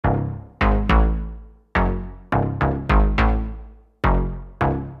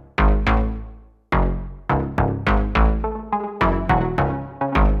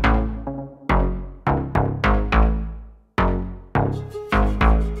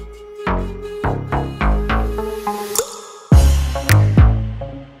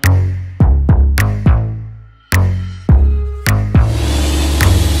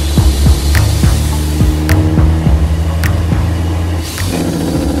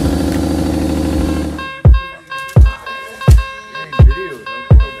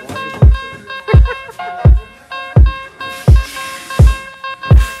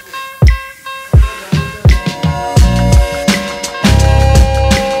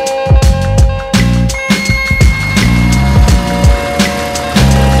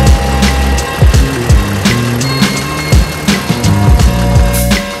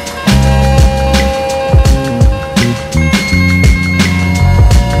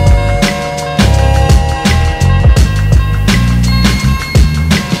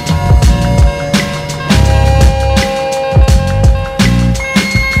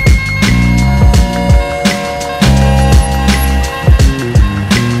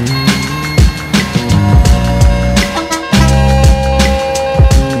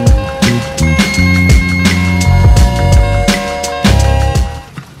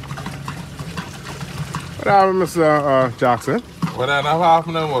Mr. Jackson. What that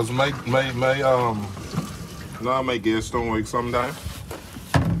happened was my gas don't work sometime.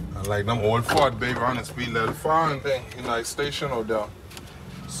 And like them old Ford big on the speed level far and then in the station out there.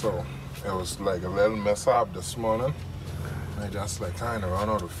 So it was like a little mess up this morning. I just like kind of run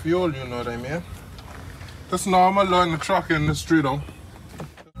out of fuel, you know what I mean? That's normal learning the truck in the street though.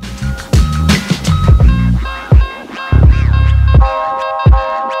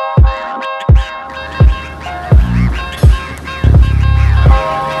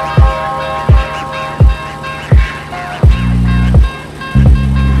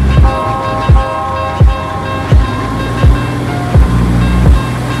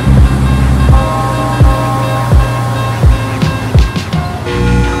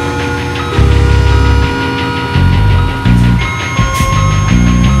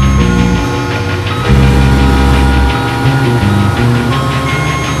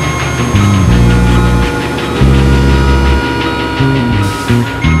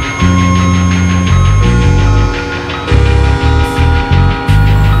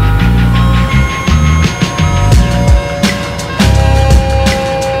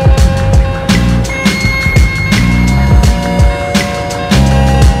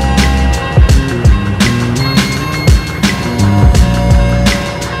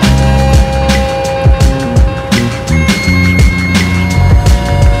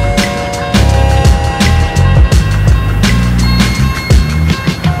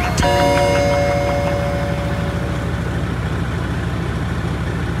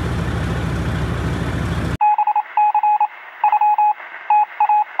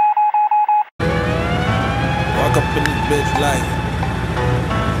 Walk up in this bitch like,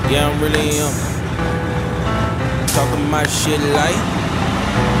 yeah, I'm really talking my shit like,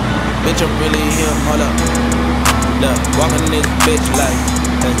 bitch, I'm really him. Hold up, look, walking this bitch like,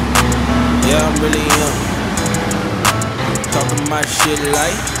 hey, yeah, I'm really talking my shit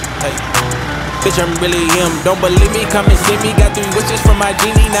like, hey, bitch, I'm really him. Don't believe me? Come and see me. Got 3 wishes from my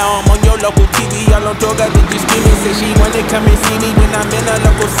genie. Now I'm on your local TV. Y'all on tour, got the screaming. Say she wanna come and see me when I'm in a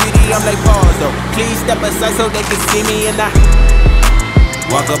local city. I'm like, pause though, please step aside so they can see me. And I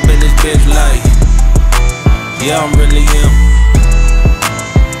walk up in this bitch like, yeah, I'm really him.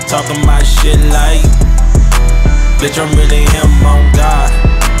 Talking my shit like, bitch, I'm really him. On God,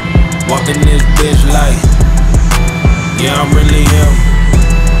 walking this bitch like, yeah, I'm really him.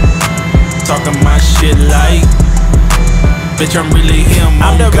 Talking my shit like, bitch, I'm really him.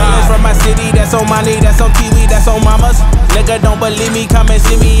 I'm the realest from my city, that's on Molly, that's on TV, that's on mamas. Nigga, don't believe me, come and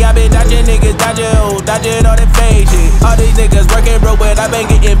see me. I been dodging niggas, dodging all that fake shit. All these niggas working broke, but I been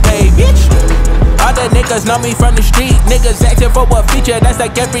getting paid, bitch. All the niggas know me from the street. Niggas asking for a feature, that's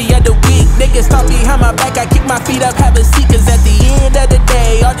like every other week. Niggas talk behind my back, I kick my feet up, have a seat. Cause at the end of the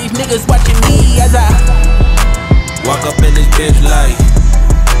day, all these niggas watching me as I walk up in this bitch like,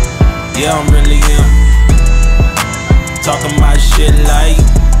 yeah, I'm really him. Talking my shit like,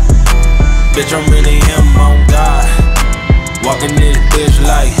 bitch, I'm really him. On God, walking this bitch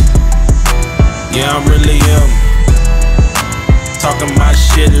like, yeah, I'm really him. Talking my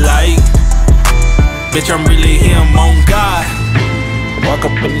shit like, bitch, I'm really him. On God, walk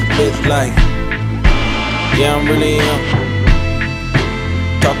up in this bitch like, yeah, I'm really him.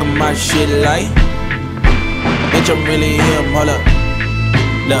 Talking my shit like, bitch, I'm really him. Hold up.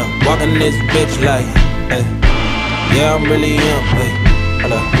 Look, walking this bitch like, hey, yeah, I'm really him, hey,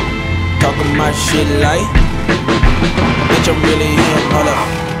 hold up. Talking my shit like, bitch, I'm really him, hold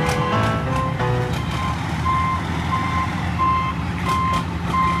up.